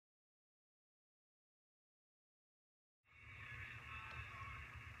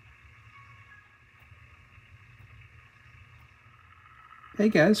Hey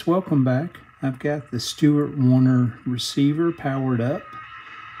guys, welcome back. I've got the Stewart-Warner receiver powered up.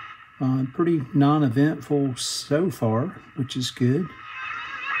 Pretty non-eventful so far, which is good.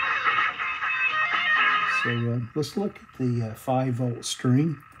 So let's look at the 5-volt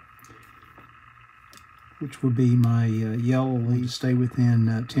string, which would be my yellow lead to stay within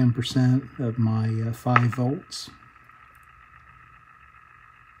 10% of my 5 volts.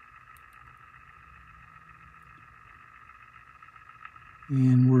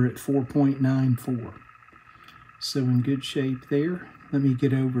 And we're at 4.94. So in good shape there. Let me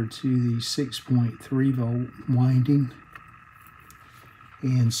get over to the 6.3 volt winding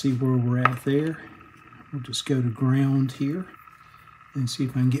and see where we're at there. We'll just go to ground here and see if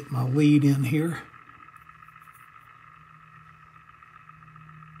I can get my lead in here.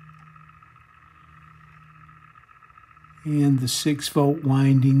 And the 6 volt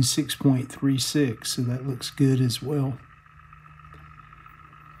winding, 6.36, so that looks good as well.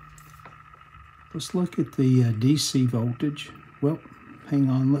 Let's look at the DC voltage. Well, hang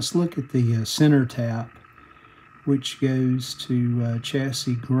on, let's look at the center tap, which goes to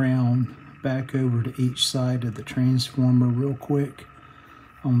chassis ground back over to each side of the transformer real quick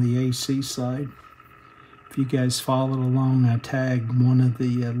on the AC side. If you guys followed along, I tagged one of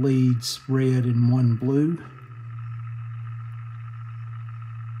the leads red and one blue.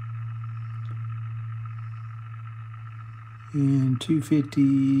 And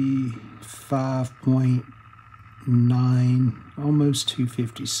 255.9, almost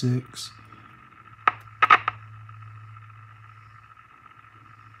 256.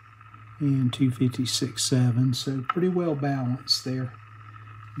 And 256.7, so pretty well balanced there.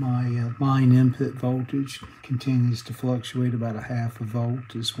 My line input voltage continues to fluctuate about a half a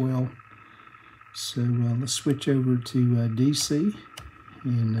volt as well. So let's switch over to DC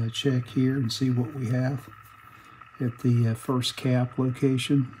and check here and see what we have at the first cap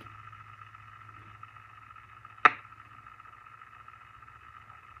location.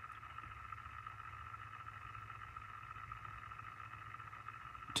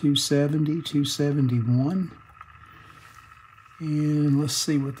 $270, $271. And let's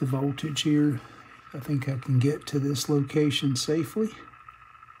see what the voltage here. I think I can get to this location safely.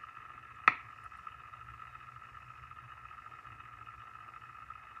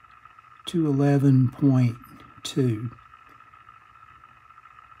 $211.2.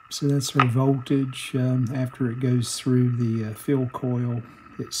 So that's our voltage after it goes through the fill coil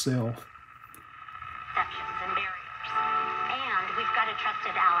itself. Exceptions and barriers. And we've got a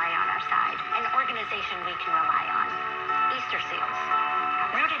trusted ally on our side, an organization we can rely on. Easter Seals,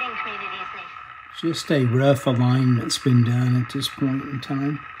 rooted in communities nationwide. Just a rough alignment's been done at this point in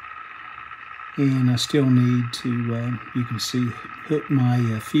time. And I still need to, you can see, hook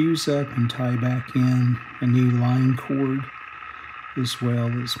my fuse up and tie back in a new line cord, as well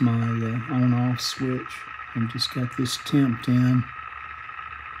as my on-off switch. I've just got this temped in.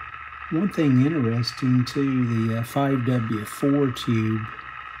 One thing interesting too, the 5W4 tube,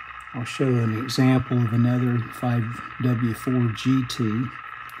 I'll show an example of another 5W4 GT,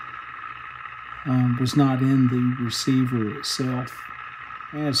 was not in the receiver itself.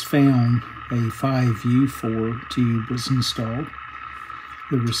 As found, a 5U4 tube was installed.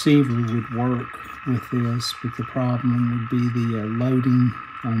 The receiver would work with this, but the problem would be the loading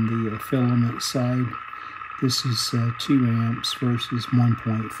on the filament side. This is 2 amps versus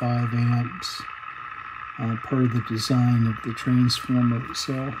 1.5 amps per the design of the transformer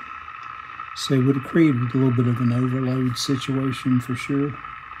itself. So it would have created a little bit of an overload situation for sure.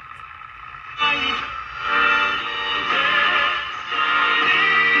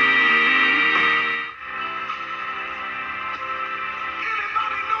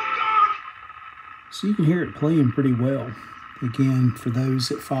 So you can hear it playing pretty well. Again, for those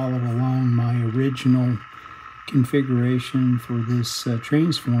that followed along, my original configuration for this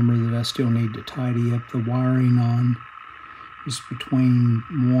transformer that I still need to tidy up the wiring on is between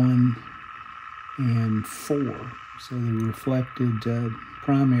 1 and 4. So the reflected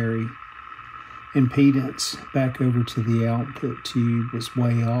primary impedance back over to the output tube was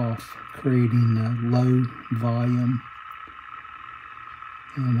way off, creating a low volume.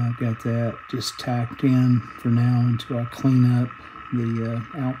 And I've got that just tacked in for now until I clean up the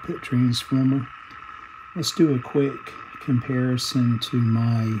output transformer. Let's do a quick comparison to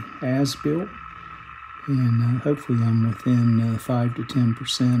my as-built, and hopefully I'm within 5 to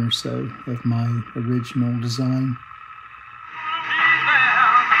 10% or so of my original design.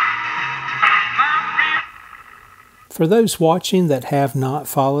 For those watching that have not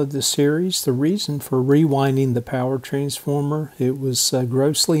followed the series, the reason for rewinding the power transformer, it was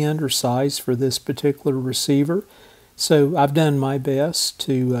grossly undersized for this particular receiver. So I've done my best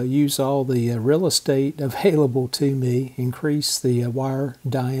to use all the real estate available to me, increase the wire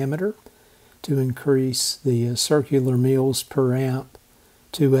diameter, to increase the circular mils per amp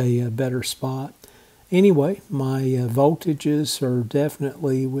to a better spot. Anyway, my voltages are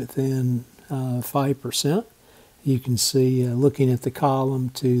definitely within 5%. You can see, looking at the column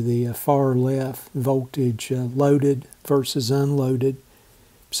to the far left, voltage loaded versus unloaded.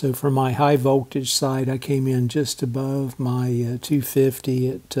 So for my high voltage side, I came in just above my 250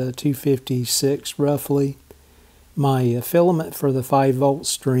 at 256 roughly. My filament for the 5 volt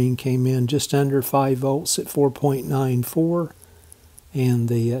string came in just under 5 volts at 4.94, and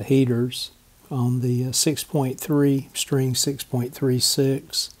the heaters on the 6.3 string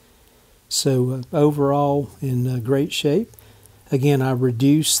 6.36. So overall in great shape. Again, I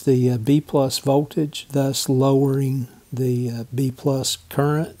reduced the B plus voltage, thus lowering the B plus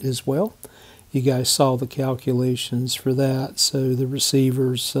current as well. You guys saw the calculations for that. So the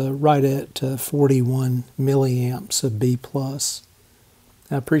receiver's right at 41 milliamps of B plus.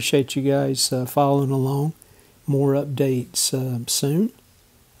 I appreciate you guys following along. More updates soon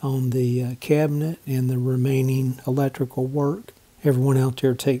on the cabinet and the remaining electrical work. Everyone out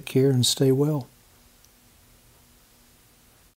there, take care and stay well.